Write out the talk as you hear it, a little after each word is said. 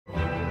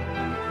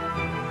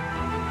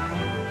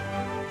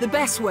The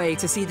best way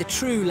to see the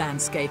true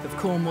landscape of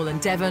Cornwall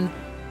and Devon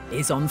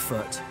is on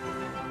foot.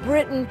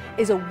 Britain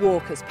is a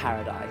walker's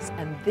paradise,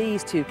 and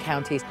these two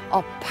counties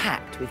are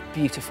packed with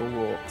beautiful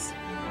walks.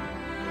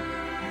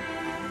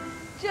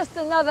 Just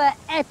another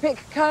epic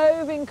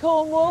cove in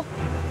Cornwall.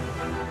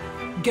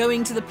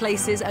 Going to the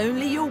places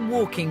only your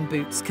walking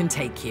boots can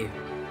take you.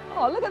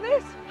 Oh, look at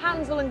this.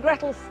 Hansel and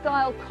Gretel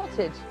style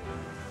cottage.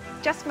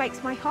 Just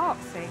makes my heart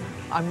sing.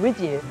 I'm with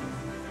you.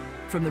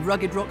 From the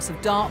rugged rocks of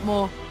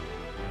Dartmouth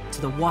to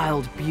the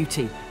wild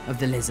beauty of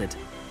the Lizard.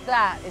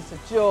 That is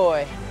a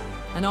joy.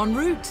 And en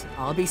route,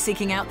 I'll be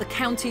seeking out the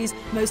county's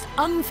most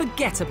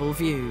unforgettable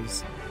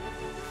views.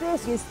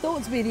 This is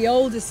thought to be the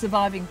oldest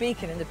surviving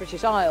beacon in the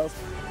British Isles.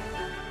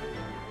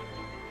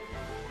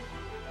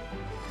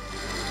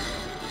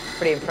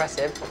 Pretty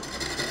impressive.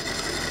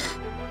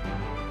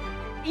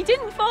 You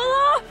didn't fall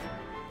off!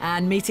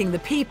 And meeting the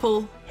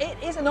people It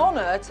is an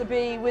honour to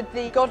be with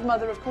the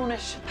godmother of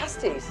Cornish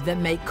pasties. that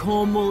make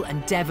Cornwall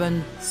and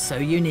Devon so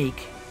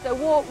unique. So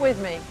walk with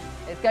me.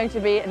 It's going to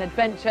be an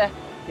adventure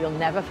you'll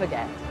never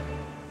forget.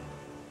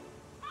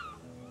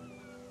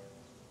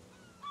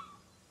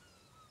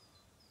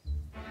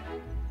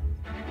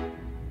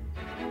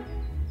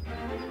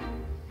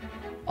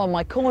 On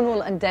my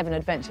Cornwall and Devon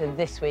adventure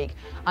this week,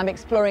 I'm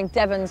exploring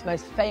Devon's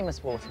most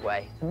famous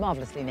waterway, the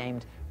marvellously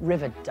named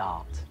River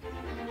Dart.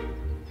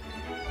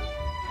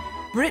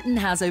 Britain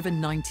has over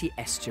 90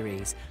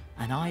 estuaries,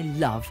 and I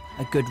love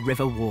a good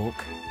river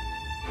walk.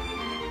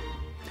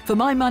 For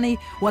my money,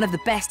 one of the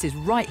best is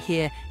right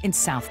here in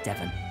South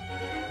Devon.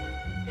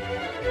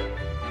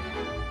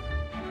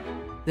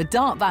 The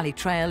Dart Valley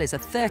Trail is a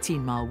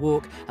 13-mile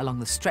walk along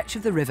the stretch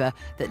of the river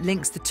that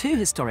links the two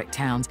historic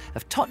towns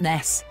of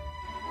Totnes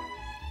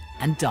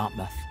and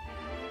Dartmouth.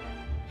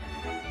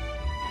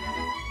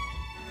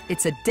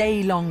 It's a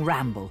day-long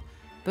ramble,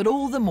 but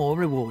all the more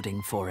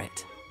rewarding for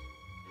it.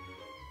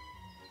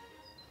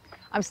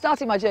 I'm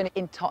starting my journey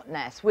in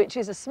Totnes, which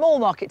is a small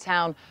market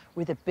town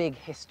with a big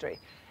history.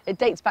 It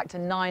dates back to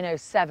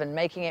 907,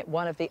 making it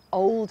one of the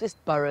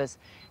oldest boroughs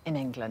in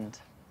England.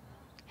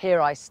 Here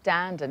I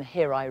stand and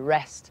here I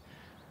rest,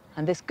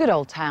 and this good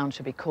old town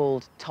should be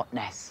called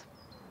Totnes.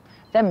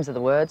 Them's are the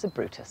words of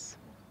Brutus.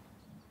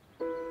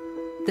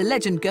 The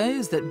legend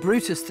goes that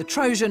Brutus the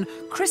Trojan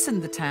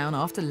christened the town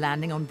after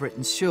landing on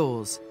Britain's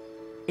shores.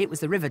 It was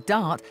the River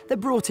Dart that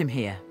brought him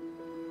here.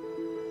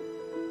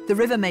 The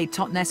river made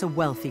Totnes a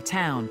wealthy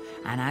town,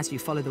 and as you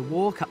follow the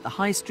walk up the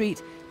high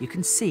street, you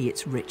can see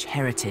its rich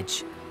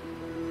heritage.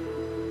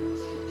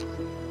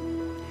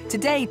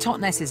 Today,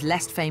 Totnes is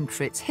less famed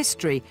for its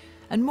history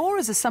and more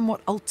as a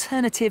somewhat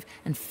alternative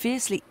and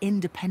fiercely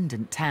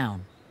independent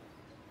town.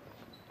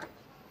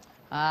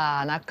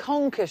 Ah, now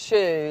conker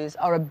shoes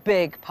are a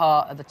big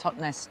part of the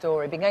Totnes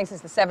story. Been going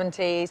since the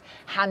 70s,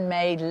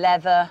 handmade,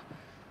 leather.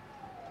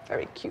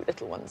 Very cute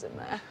little ones in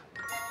there.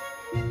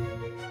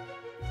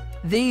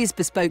 These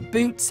bespoke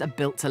boots are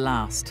built to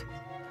last.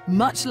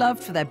 Much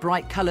loved for their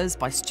bright colours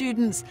by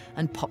students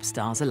and pop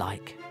stars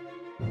alike.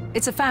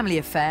 It's a family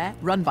affair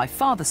run by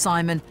Father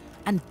Simon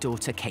and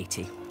daughter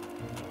Katie.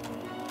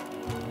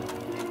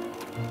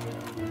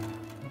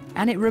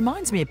 And it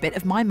reminds me a bit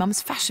of my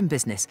mum's fashion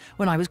business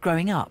when I was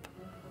growing up.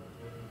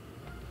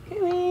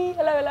 Hello,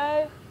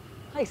 hello.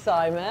 Hi,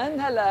 Simon.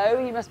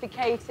 Hello, you must be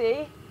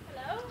Katie.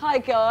 Hello. Hi,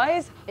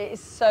 guys. It is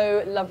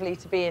so lovely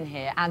to be in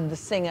here. And the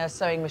Singer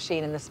sewing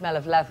machine and the smell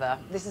of leather.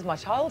 This is my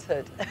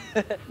childhood.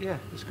 Yeah,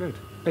 it's good.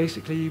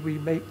 Basically, we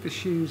make the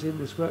shoes in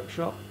this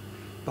workshop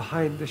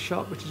behind the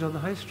shop, which is on the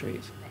high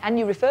street. And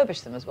you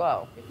refurbish them as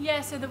well.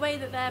 Yeah, so the way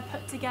that they're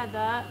put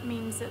together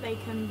means that they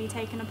can be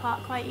taken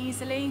apart quite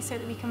easily, so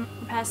that we can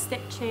repair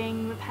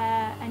stitching,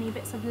 repair any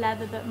bits of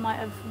leather that might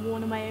have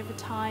worn away over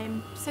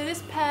time. So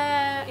this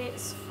pair,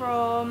 it's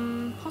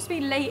from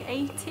possibly late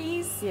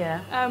 80s,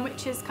 Yeah.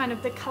 which is kind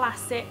of the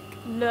classic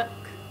look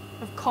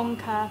of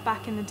conker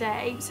back in the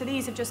day. So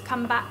these have just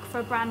come back for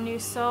a brand new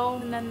sole,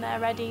 and then they're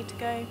ready to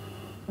go.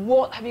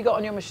 What have you got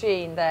on your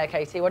machine there,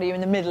 Katie? What are you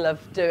in the middle of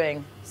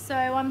doing? So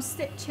I'm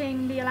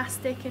stitching the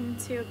elastic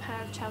into a pair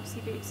of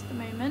Chelsea boots at the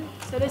moment.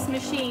 So this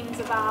machine's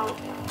about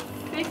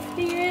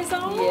 50 years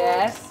old.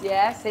 Yes,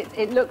 yes.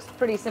 It looks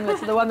pretty similar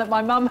to the one that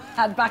my mum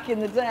had back in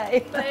the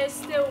day. But it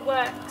still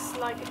works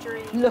like a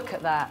dream. Look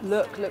at that.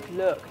 Look, look,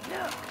 look.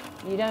 Look.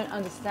 You don't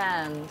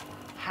understand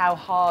how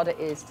hard it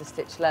is to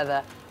stitch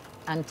leather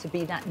and to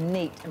be that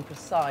neat and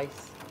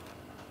precise.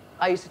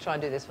 I used to try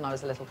and do this when I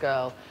was a little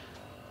girl,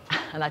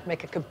 and I'd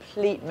make a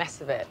complete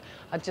mess of it.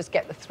 I'd just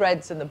get the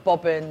threads and the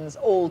bobbins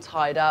all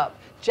tied up,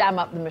 jam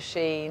up the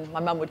machine. My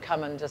mum would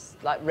come and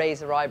just like raise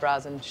her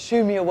eyebrows and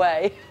shoo me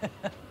away.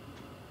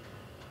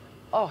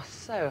 Oh,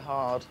 so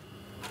hard.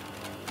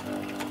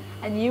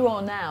 And you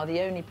are now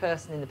the only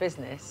person in the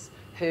business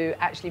who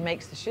actually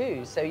makes the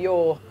shoes, so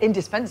you're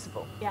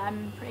indispensable. Yeah,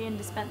 I'm pretty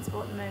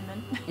indispensable at the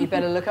moment. You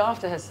better look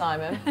after her,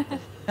 Simon.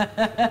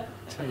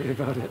 Tell me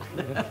about it.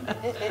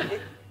 Yeah.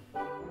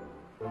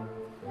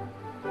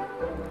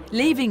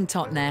 Leaving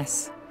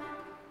Totnes,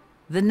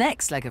 the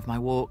next leg of my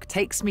walk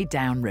takes me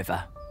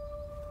downriver.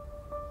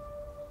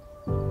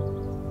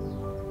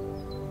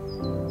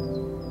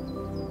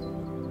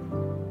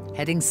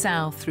 heading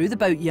south through the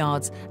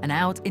boatyards and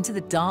out into the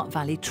Dart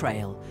Valley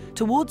Trail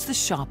towards the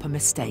Sharpham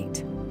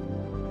Estate.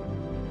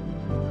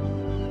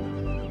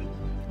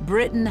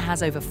 Britain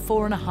has over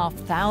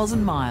 4,500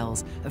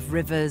 miles of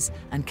rivers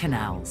and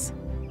canals.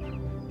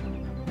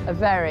 A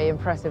very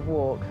impressive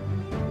walk.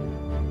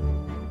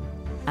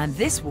 And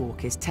this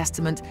walk is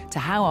testament to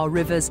how our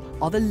rivers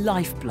are the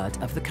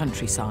lifeblood of the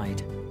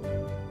countryside.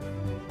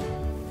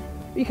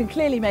 You can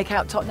clearly make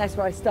out Totnes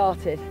where I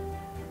started.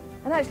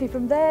 And actually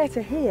from there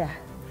to here,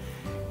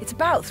 it's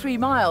about 3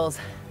 miles.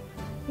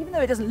 Even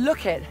though it doesn't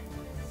look it,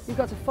 you've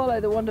got to follow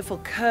the wonderful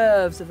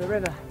curves of the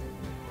river.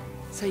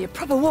 So you're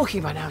proper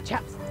walking by now,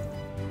 chaps.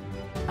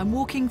 I'm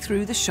walking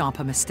through the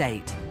Sharpham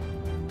Estate.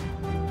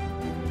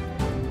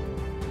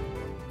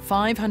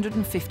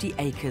 550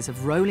 acres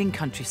of rolling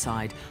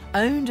countryside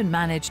owned and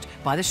managed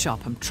by the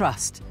Sharpham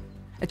Trust,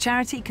 a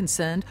charity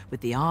concerned with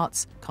the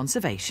arts,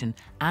 conservation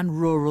and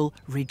rural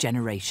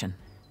regeneration.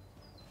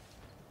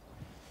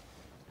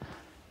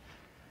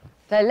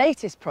 Their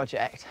latest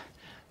project,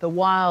 the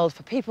Wild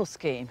for People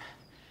scheme,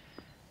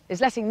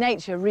 is letting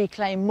nature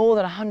reclaim more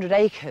than 100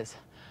 acres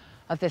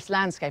of this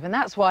landscape. And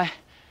that's why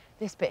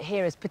this bit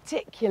here is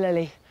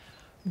particularly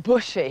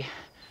bushy.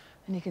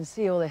 And you can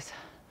see all this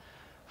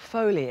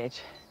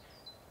foliage.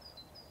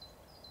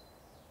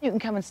 You can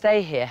come and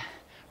stay here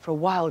for a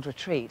wild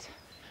retreat.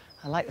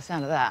 I like the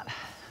sound of that.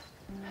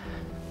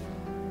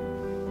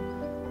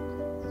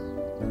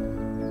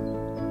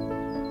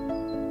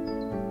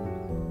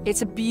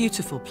 It's a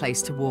beautiful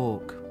place to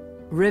walk.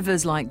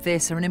 Rivers like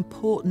this are an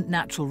important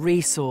natural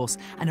resource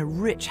and a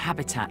rich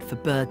habitat for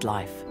bird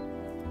life.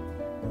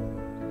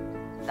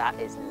 That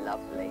is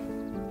lovely.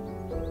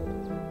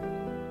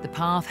 The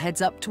path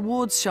heads up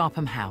towards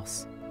Sharpham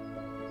House.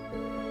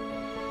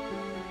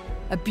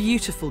 A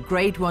beautiful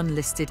Grade 1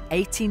 listed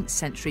 18th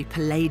century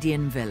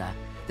Palladian villa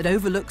that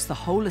overlooks the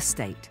whole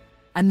estate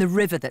and the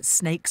river that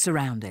snakes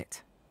around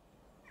it.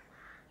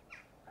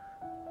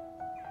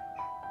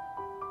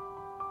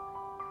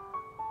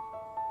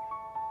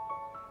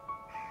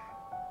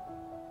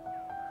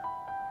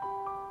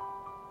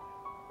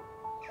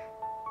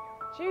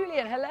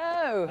 Julian,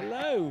 hello.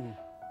 Hello.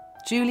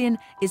 Julian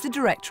is the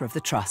director of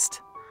the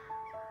Trust.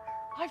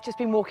 I've just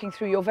been walking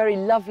through your very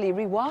lovely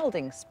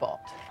rewilding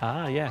spot.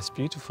 Ah, yes,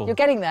 beautiful. You're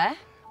getting there?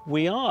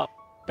 We are.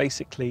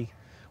 Basically,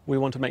 we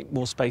want to make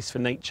more space for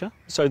nature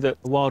so that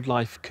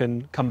wildlife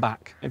can come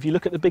back. If you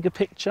look at the bigger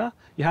picture,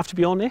 you have to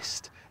be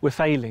honest, we're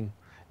failing.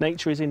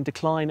 Nature is in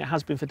decline, it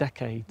has been for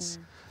decades.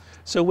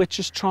 So we're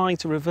just trying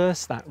to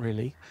reverse that,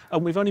 really.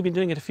 And we've only been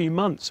doing it a few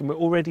months and we're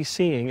already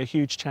seeing a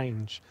huge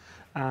change.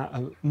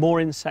 More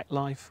insect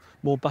life,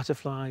 more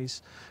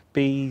butterflies,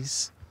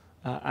 bees,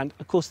 and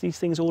of course these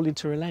things all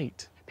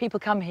interrelate. People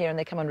come here and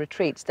they come on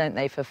retreats, don't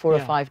they, for 4 or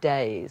 5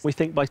 days? We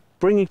think by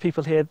bringing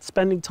people here,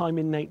 spending time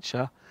in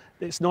nature,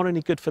 it's not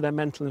only good for their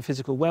mental and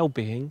physical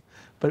well-being,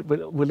 but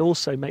it will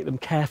also make them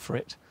care for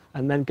it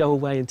and then go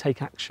away and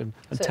take action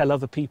and tell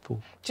other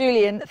people.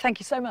 Julian,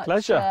 thank you so much.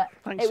 Pleasure.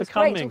 Thanks for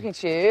coming. It was great talking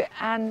to you,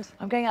 and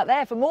I'm going out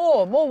there for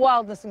more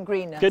wildness and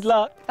greenness. Good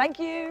luck. Thank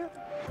you.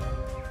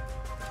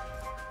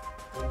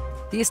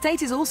 The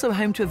estate is also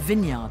home to a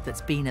vineyard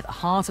that's been at the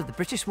heart of the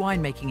British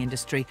winemaking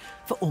industry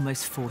for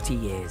almost 40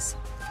 years.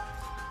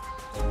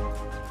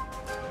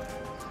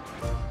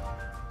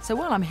 So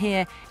while I'm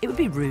here, it would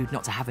be rude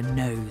not to have a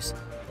nose,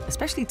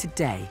 especially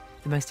today,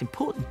 the most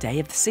important day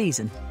of the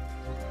season.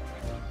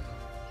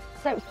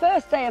 So,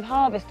 first day of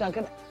harvest,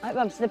 Duncan. I hope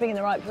I'm snipping in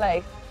the right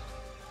place.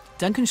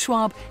 Duncan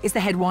Schwab is the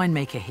head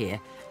winemaker here,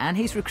 and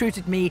he's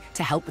recruited me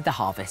to help with the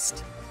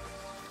harvest.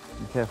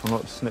 Be careful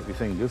not to snip your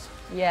fingers.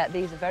 Yeah,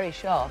 these are very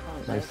sharp,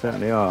 aren't they? They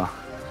certainly are.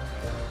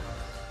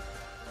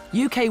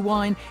 UK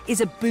wine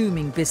is a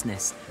booming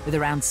business, with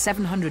around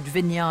 700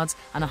 vineyards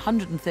and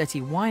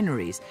 130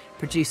 wineries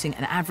producing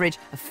an average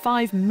of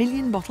 5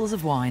 million bottles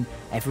of wine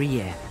every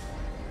year.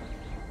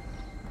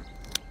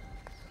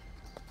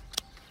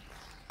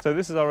 So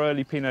this is our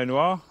early Pinot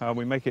Noir.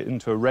 We make it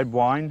into a red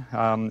wine.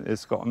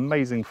 It's got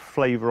amazing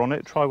flavour on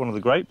it. Try one of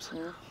the grapes.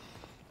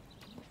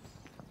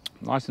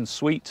 Nice and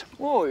sweet.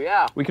 Oh,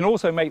 yeah. We can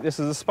also make this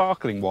as a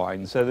sparkling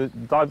wine. So the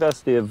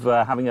diversity of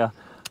having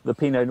the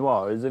Pinot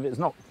Noir is if it's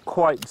not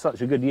quite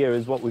such a good year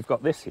as what we've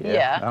got this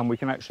year, we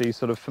can actually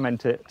sort of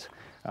ferment it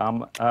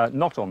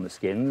not on the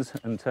skins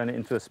and turn it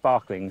into a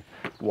sparkling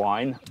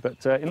wine.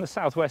 But in the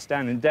southwest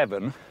down in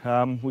Devon,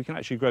 we can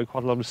actually grow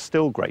quite a lot of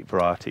still grape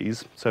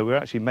varieties. So we're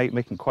actually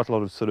making quite a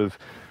lot of sort of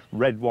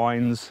red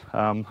wines.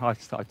 I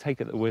take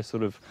it that we're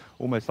sort of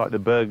almost like the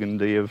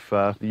Burgundy of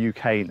the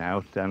UK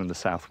now down in the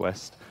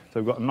southwest. So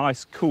we've got a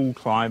nice cool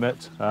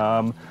climate,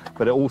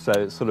 but it's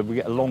sort of, we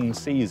get a long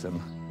season.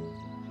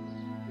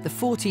 The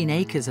 14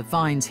 acres of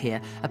vines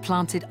here are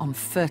planted on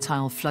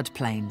fertile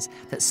floodplains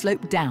that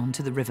slope down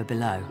to the river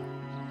below.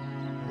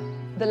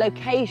 The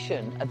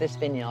location of this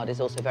vineyard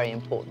is also very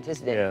important,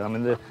 isn't it? Yeah, I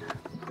mean, the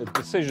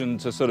decision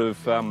to sort of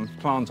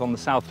plant on the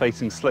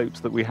south-facing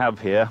slopes that we have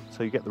here,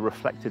 so you get the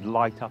reflected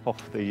light up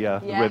off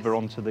the river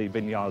onto the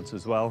vineyards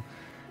as well,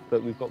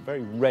 but we've got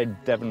very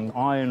red Devon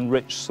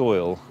iron-rich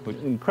soil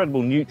with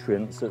incredible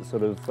nutrients that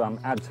sort of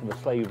add to the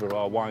flavour of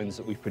our wines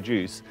that we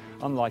produce,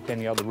 unlike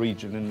any other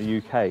region in the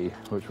UK,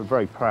 which we're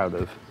very proud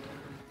of.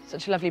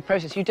 Such a lovely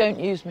process. You don't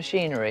use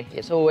machinery,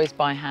 it's always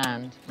by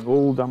hand.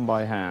 All done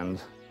by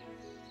hand.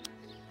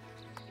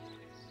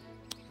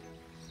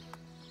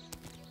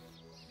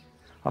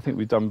 I think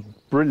we've done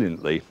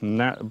brilliantly.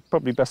 Now,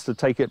 probably best to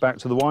take it back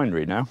to the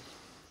winery now.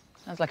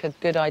 Sounds like a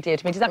good idea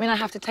to me. Does that mean I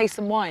have to taste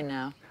some wine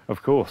now?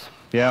 Of course,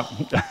 yeah.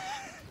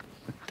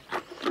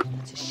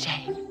 It's a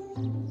shame.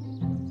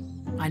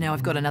 I know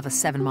I've got another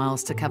 7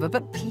 miles to cover,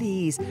 but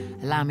please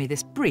allow me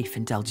this brief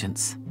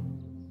indulgence.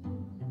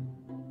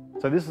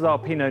 So this is our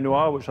Pinot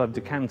Noir, which I've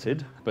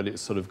decanted, but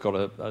it's sort of got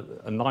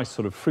a nice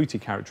sort of fruity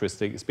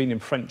characteristic. It's been in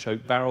French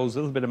oak barrels, a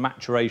little bit of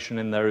maturation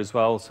in there as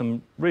well,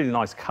 some really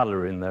nice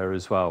colour in there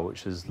as well,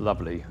 which is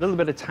lovely. A little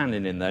bit of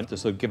tannin in there to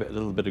sort of give it a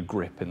little bit of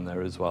grip in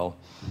there as well.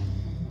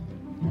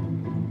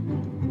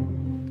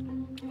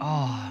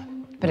 Oh,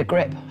 bit of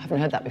grip. I haven't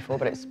heard that before,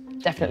 but it's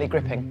definitely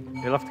gripping.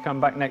 You'll have to come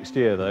back next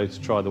year, though,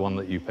 to try the one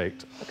that you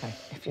picked. OK,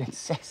 if you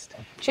insist.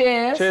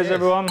 Cheers. Cheers,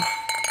 everyone.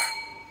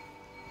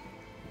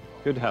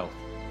 Good health.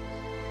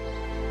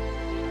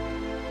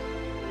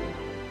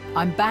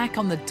 I'm back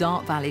on the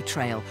Dart Valley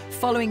Trail,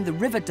 following the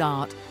River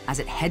Dart as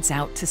it heads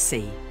out to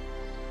sea.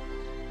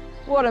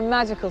 What a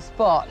magical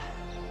spot.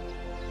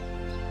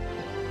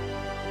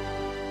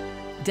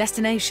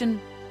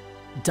 Destination,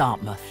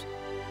 Dartmouth.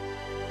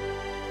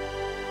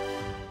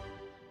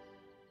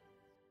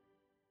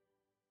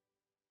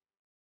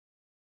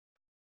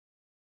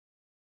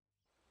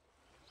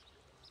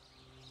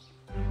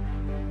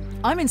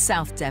 I'm in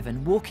South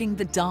Devon, walking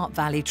the Dart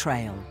Valley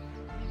Trail.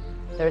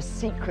 There are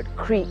secret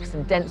creeks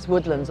and dense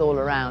woodlands all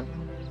around.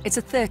 It's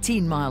a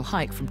 13-mile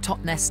hike from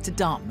Totnes to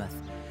Dartmouth,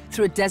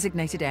 through a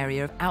designated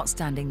area of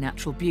outstanding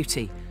natural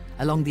beauty,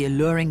 along the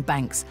alluring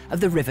banks of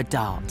the River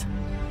Dart.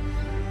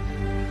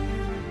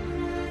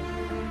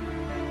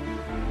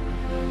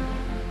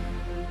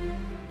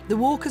 The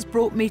walk has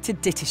brought me to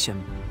Dittisham,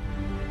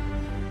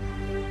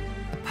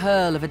 a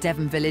pearl of a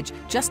Devon village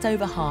just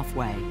over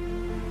halfway.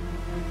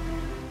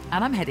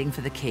 And I'm heading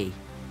for the quay,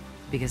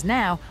 because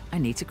now I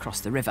need to cross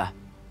the river.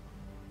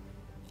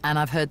 And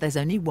I've heard there's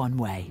only one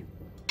way.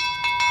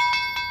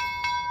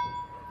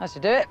 I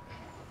should do it.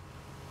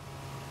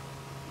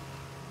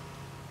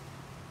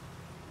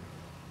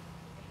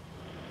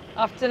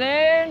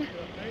 Afternoon.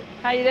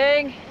 How you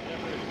doing?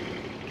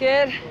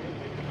 Good.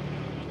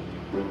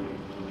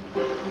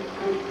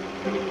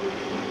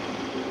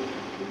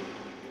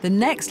 The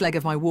next leg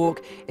of my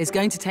walk is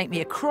going to take me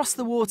across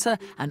the water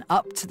and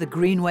up to the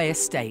Greenway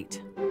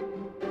estate.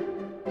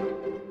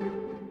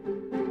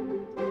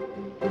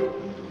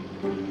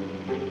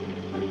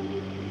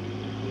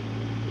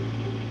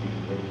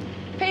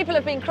 People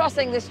have been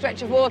crossing this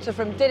stretch of water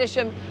from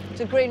Dittisham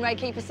to Greenway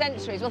Quay for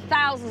centuries, well,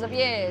 thousands of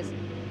years.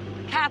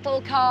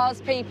 Cattle,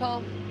 cars,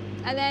 people.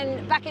 And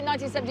then back in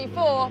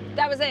 1974,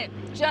 that was it,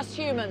 just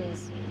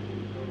humans.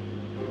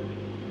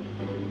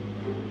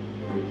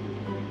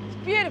 It's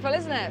beautiful,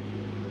 isn't it?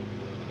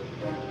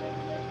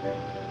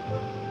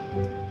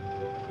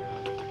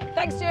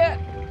 Thanks, Stuart.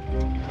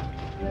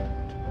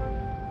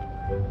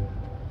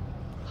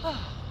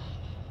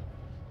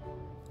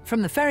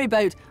 From the ferry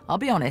boat, I'll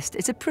be honest,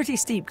 it's a pretty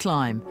steep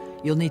climb.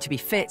 You'll need to be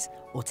fit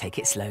or take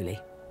it slowly.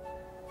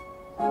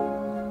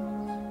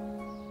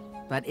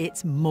 But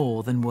it's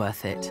more than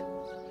worth it.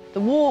 The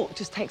walk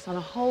just takes on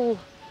a whole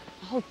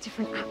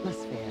different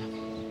atmosphere.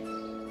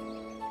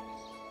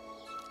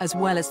 As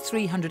well as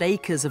 300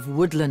 acres of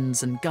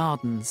woodlands and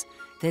gardens,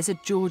 there's a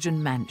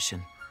Georgian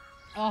mansion.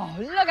 Oh,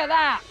 look at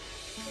that!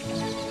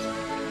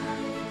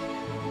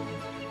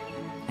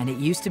 And it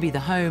used to be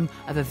the home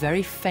of a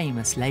very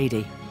famous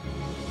lady.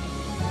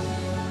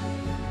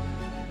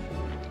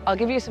 I'll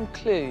give you some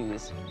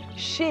clues.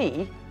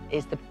 She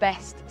is the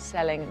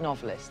best-selling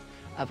novelist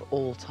of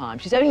all time.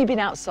 She's only been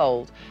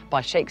outsold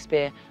by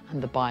Shakespeare and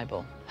the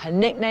Bible. Her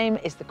nickname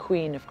is the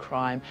Queen of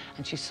Crime,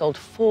 and she sold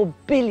 4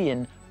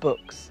 billion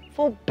books.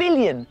 4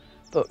 billion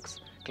books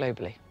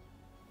globally.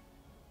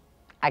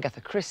 Agatha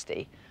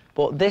Christie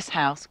bought this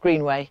house,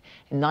 Greenway,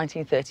 in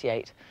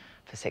 1938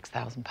 for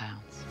 £6,000.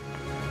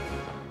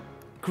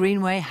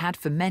 Greenway had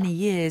for many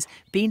years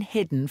been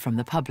hidden from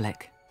the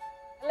public.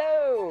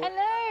 Hello.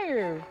 Hello.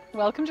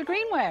 Welcome to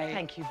Greenway.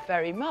 Thank you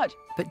very much.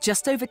 But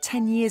just over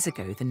 10 years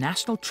ago, the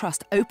National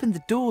Trust opened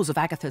the doors of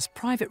Agatha's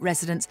private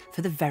residence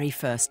for the very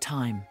first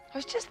time. I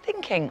was just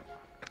thinking,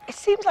 it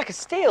seems like a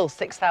steal,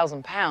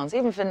 £6,000,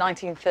 even for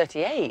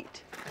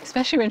 1938.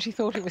 Especially when she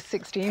thought it was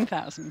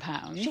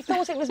 £16,000. She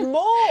thought it was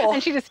more.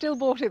 And she'd have still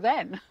bought it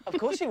then. Of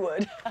course she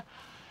would.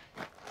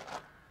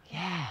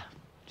 Yeah,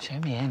 show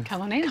me in.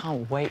 Come on in.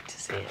 Can't wait to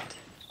see it.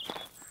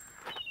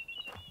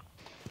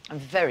 I'm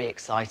very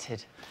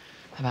excited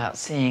about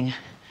seeing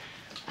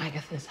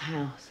Agatha's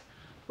house.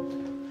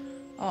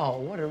 Oh,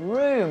 what a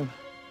room.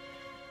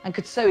 And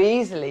could so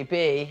easily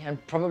be,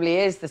 and probably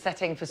is, the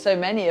setting for so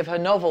many of her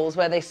novels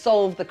where they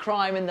solve the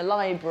crime in the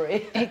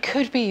library. It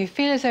could be. You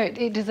feel as though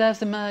it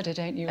deserves a murder,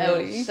 don't you, Oh,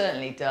 really? it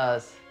certainly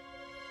does.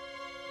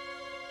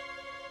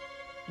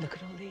 Look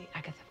at all the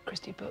Agatha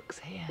Christie books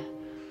here.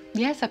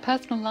 Yes, her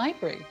personal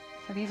library.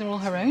 So these are all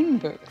her own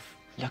books.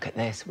 Look at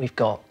this. We've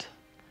got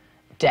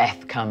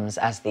Death Comes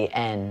as the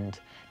End,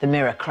 The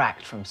Mirror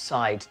Cracked from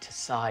Side to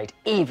Side,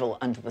 Evil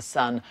Under the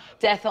Sun,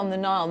 Death on the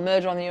Nile,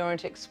 Murder on the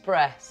Orient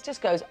Express. It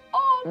just goes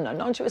on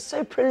and on. She was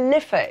so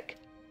prolific.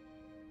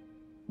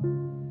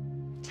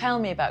 Tell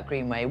me about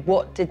Greenway.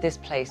 What did this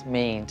place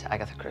mean to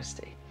Agatha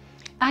Christie?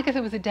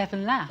 Agatha was a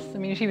Devon lass. I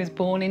mean, she was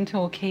born in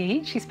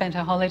Torquay. She spent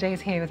her holidays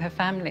here with her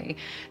family.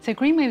 So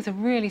Greenway was a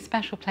really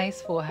special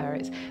place for her.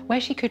 It's where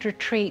she could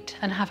retreat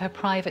and have her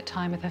private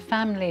time with her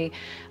family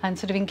and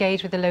sort of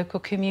engage with the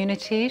local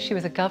community. She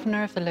was a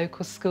governor of the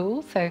local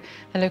school, so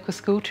the local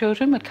school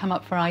children would come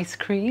up for ice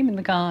cream in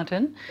the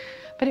garden.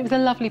 But it was a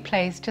lovely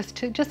place just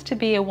to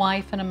be a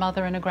wife and a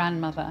mother and a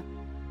grandmother.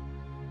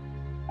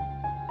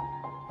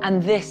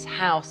 And this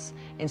house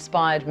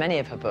inspired many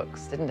of her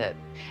books, didn't it?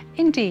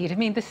 Indeed. I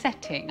mean, the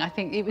setting, I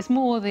think it was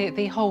more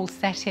the whole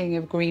setting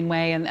of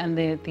Greenway and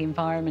the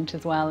environment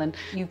as well. And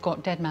you've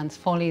got Dead Man's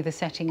Folly, the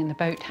setting in the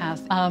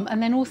boathouse.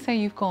 And then also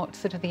you've got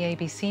sort of the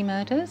ABC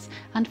murders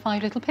and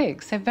Five Little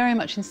Pigs. So very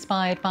much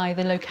inspired by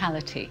the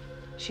locality.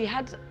 She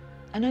had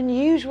an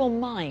unusual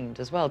mind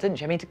as well, didn't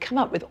she? I mean, to come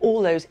up with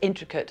all those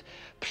intricate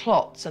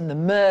plots and the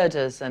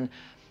murders and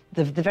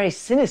the very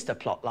sinister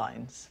plot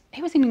lines.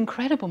 It was an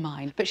incredible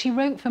mind, but she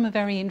wrote from a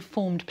very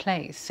informed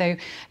place. So,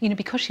 you know,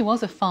 because she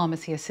was a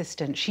pharmacy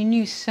assistant, she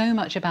knew so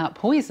much about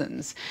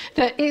poisons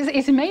that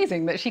it's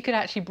amazing that she could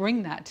actually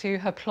bring that to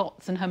her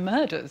plots and her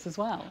murders as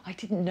well. I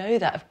didn't know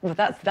that. Well,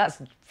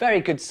 that's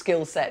very good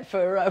skill set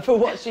for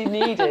what she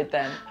needed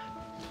then.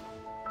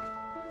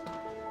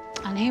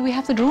 And here we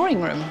have the drawing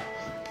room.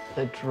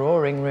 The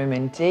drawing room,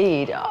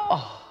 indeed.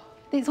 Oh.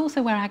 It's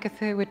also where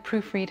Agatha would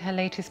proofread her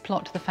latest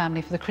plot to the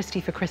family for the Christie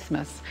for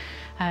Christmas.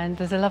 And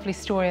there's a lovely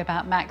story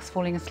about Max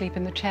falling asleep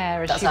in the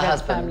chair as she read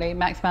the family,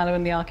 Max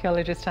Mallowan, the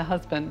archaeologist, her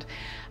husband,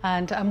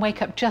 and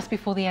wake up just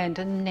before the end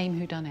and name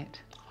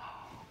whodunit.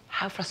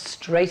 How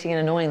frustrating and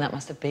annoying that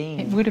must have been.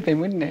 It would have been,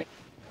 wouldn't it?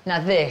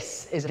 Now,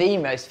 this is the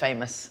most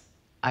famous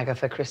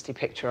Agatha Christie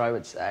picture, I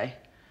would say.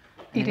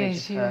 It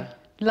is.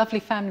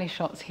 Lovely family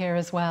shots here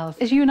as well.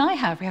 As you and I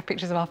have, we have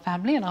pictures of our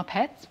family and our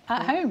pets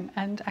at home,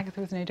 and Agatha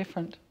was no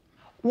different.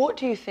 What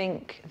do you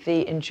think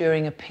the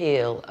enduring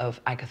appeal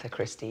of Agatha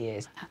Christie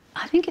is?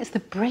 I think it's the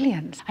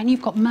brilliance. And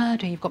you've got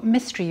murder, you've got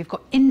mystery, you've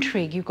got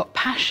intrigue, you've got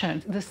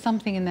passion. There's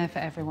something in there for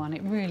everyone.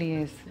 It really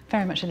is.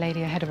 Very much a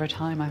lady ahead of her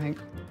time, I think.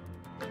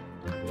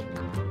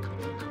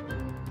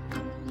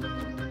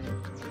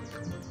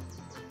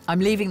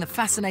 I'm leaving the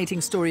fascinating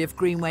story of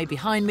Greenway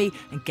behind me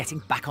and getting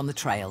back on the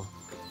trail.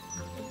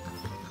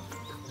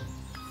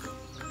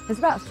 There's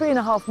about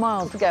 3.5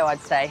 miles to go,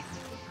 I'd say.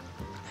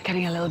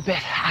 Getting a little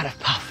bit out of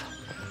puff.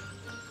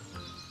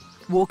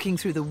 Walking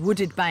through the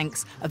wooded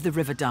banks of the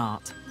River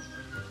Dart.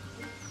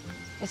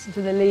 Listen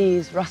to the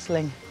leaves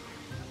rustling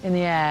in the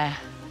air.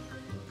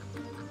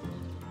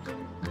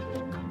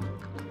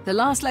 The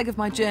last leg of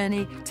my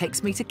journey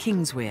takes me to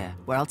Kingswear,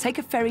 where I'll take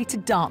a ferry to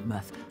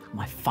Dartmouth,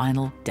 my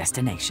final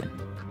destination.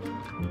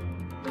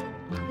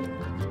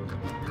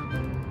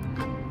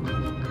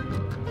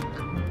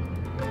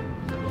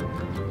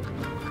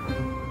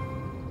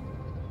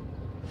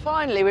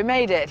 Finally, we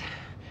made it.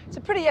 It's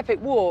a pretty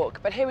epic walk,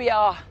 but here we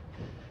are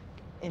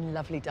in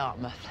lovely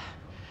Dartmouth.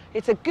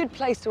 It's a good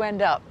place to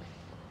end up.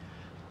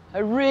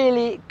 A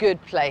really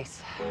good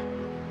place.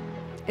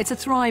 It's a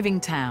thriving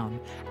town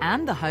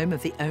and the home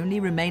of the only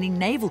remaining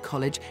naval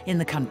college in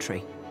the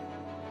country.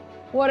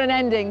 What an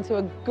ending to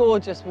a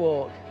gorgeous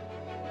walk.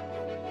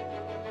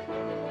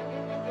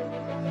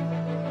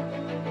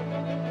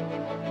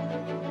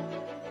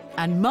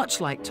 And much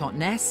like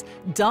Totnes,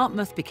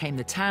 Dartmouth became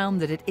the town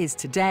that it is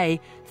today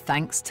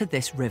thanks to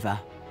this river.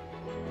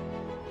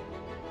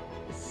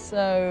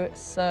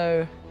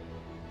 So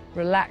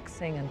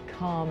relaxing and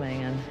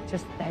calming and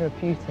just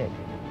therapeutic.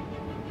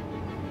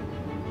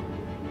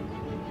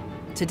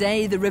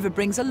 Today, the river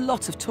brings a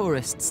lot of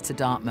tourists to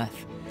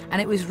Dartmouth,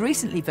 and it was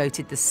recently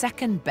voted the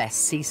second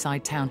best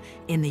seaside town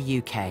in the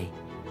UK,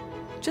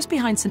 just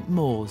behind St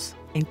Mawes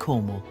in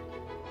Cornwall.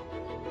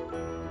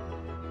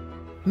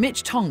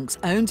 Mitch Tonks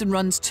owns and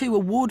runs 2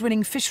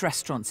 award-winning fish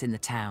restaurants in the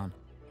town,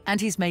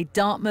 and he's made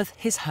Dartmouth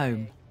his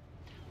home.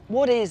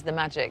 What is the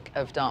magic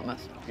of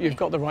Dartmouth? You've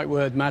got the right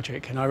word,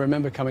 magic, and I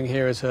remember coming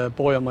here as a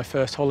boy on my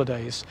first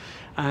holidays,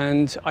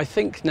 and I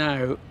think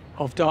now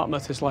of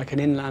Dartmouth as like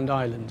an inland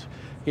island.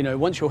 You know,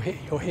 once you're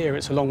here,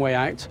 it's a long way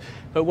out,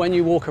 but when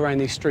you walk around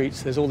these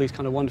streets, there's all these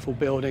kind of wonderful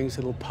buildings,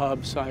 little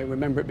pubs. I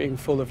remember it being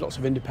full of lots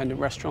of independent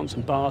restaurants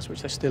and bars,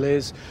 which there still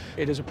is.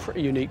 It is a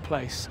pretty unique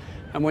place,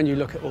 and when you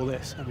look at all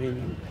this, I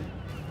mean,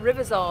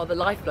 Rivers are the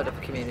lifeblood of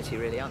a community,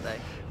 really, aren't they?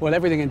 Well,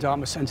 everything in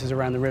Dartmouth centres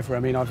around the river. I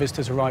mean, our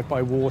visitors arrive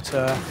by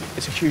water.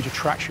 It's a huge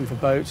attraction for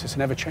boats. It's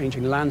an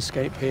ever-changing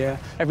landscape here.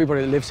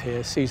 Everybody that lives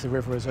here sees the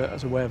river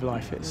as a way of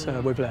life. It's,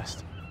 we're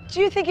blessed.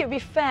 Do you think it would be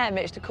fair,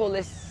 Mitch, to call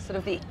this sort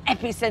of the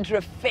epicentre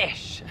of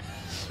fish?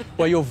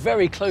 Well, you're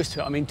very close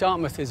to it. I mean,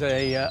 Dartmouth is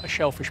a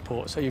shellfish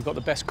port, so you've got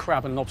the best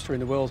crab and lobster in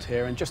the world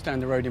here, and just down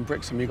the road in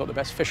Brixham, you've got the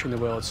best fish in the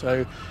world,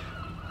 so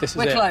this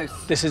is it. We're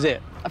close. This is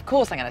it. Of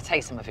course I'm going to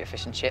taste some of your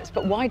fish and chips,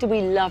 but why do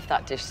we love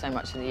that dish so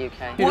much in the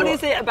UK? You What know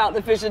is it about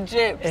the fish and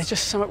chips? It's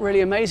just something really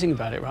amazing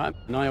about it, right?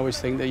 And I always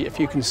think that if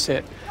you can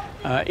sit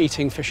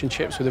eating fish and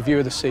chips with a view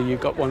of the sea,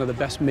 you've got one of the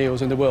best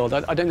meals in the world.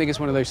 I don't think it's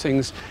one of those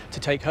things to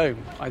take home.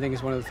 I think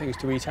it's one of the things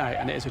to eat out,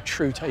 and it is a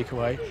true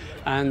takeaway,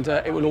 and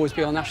it will always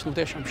be our national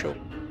dish, I'm sure.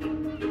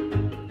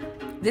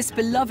 This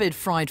beloved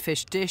fried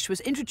fish dish was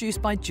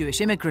introduced by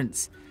Jewish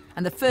immigrants,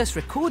 and the first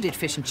recorded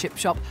fish and chip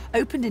shop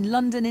opened in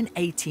London in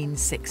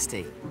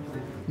 1860.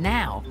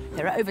 Now,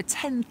 there are over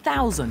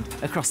 10,000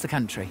 across the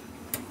country.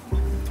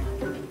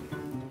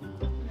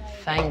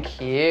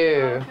 Thank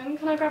you.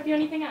 Can I grab you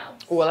anything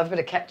else? Oh, I'll have a bit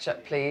of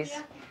ketchup, please.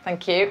 Yeah.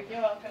 Thank you.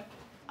 You're welcome.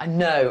 I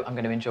know I'm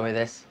going to enjoy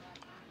this.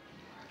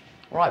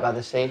 Right by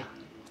the sea.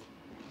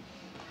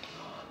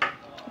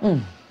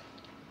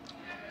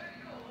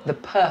 The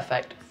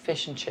perfect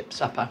fish and chip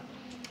supper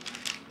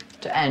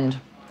to end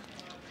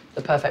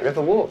the perfect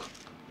river walk.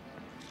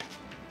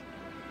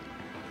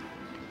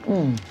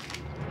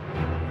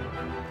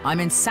 I'm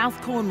in South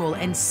Cornwall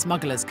in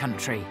smugglers'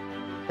 country.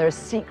 There are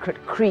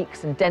secret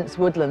creeks and dense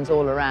woodlands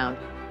all around.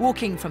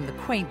 Walking from the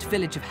quaint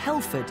village of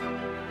Helford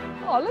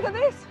Oh, look at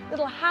this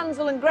little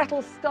Hansel and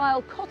Gretel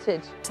style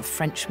cottage. to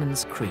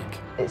Frenchman's Creek.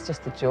 It's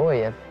just the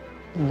joy of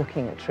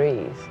looking at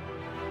trees.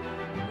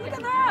 Look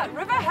at that,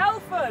 River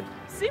Helford.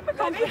 Super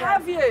confident. Let me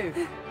have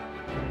you.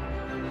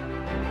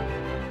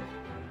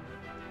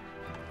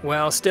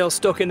 Well, still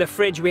stuck in the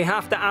fridge, we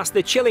have to ask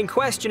the chilling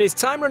question, is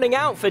time running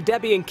out for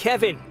Debbie and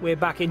Kevin? We're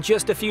back in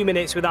just a few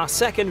minutes with our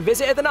second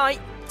visit of the night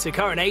to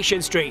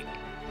Coronation Street.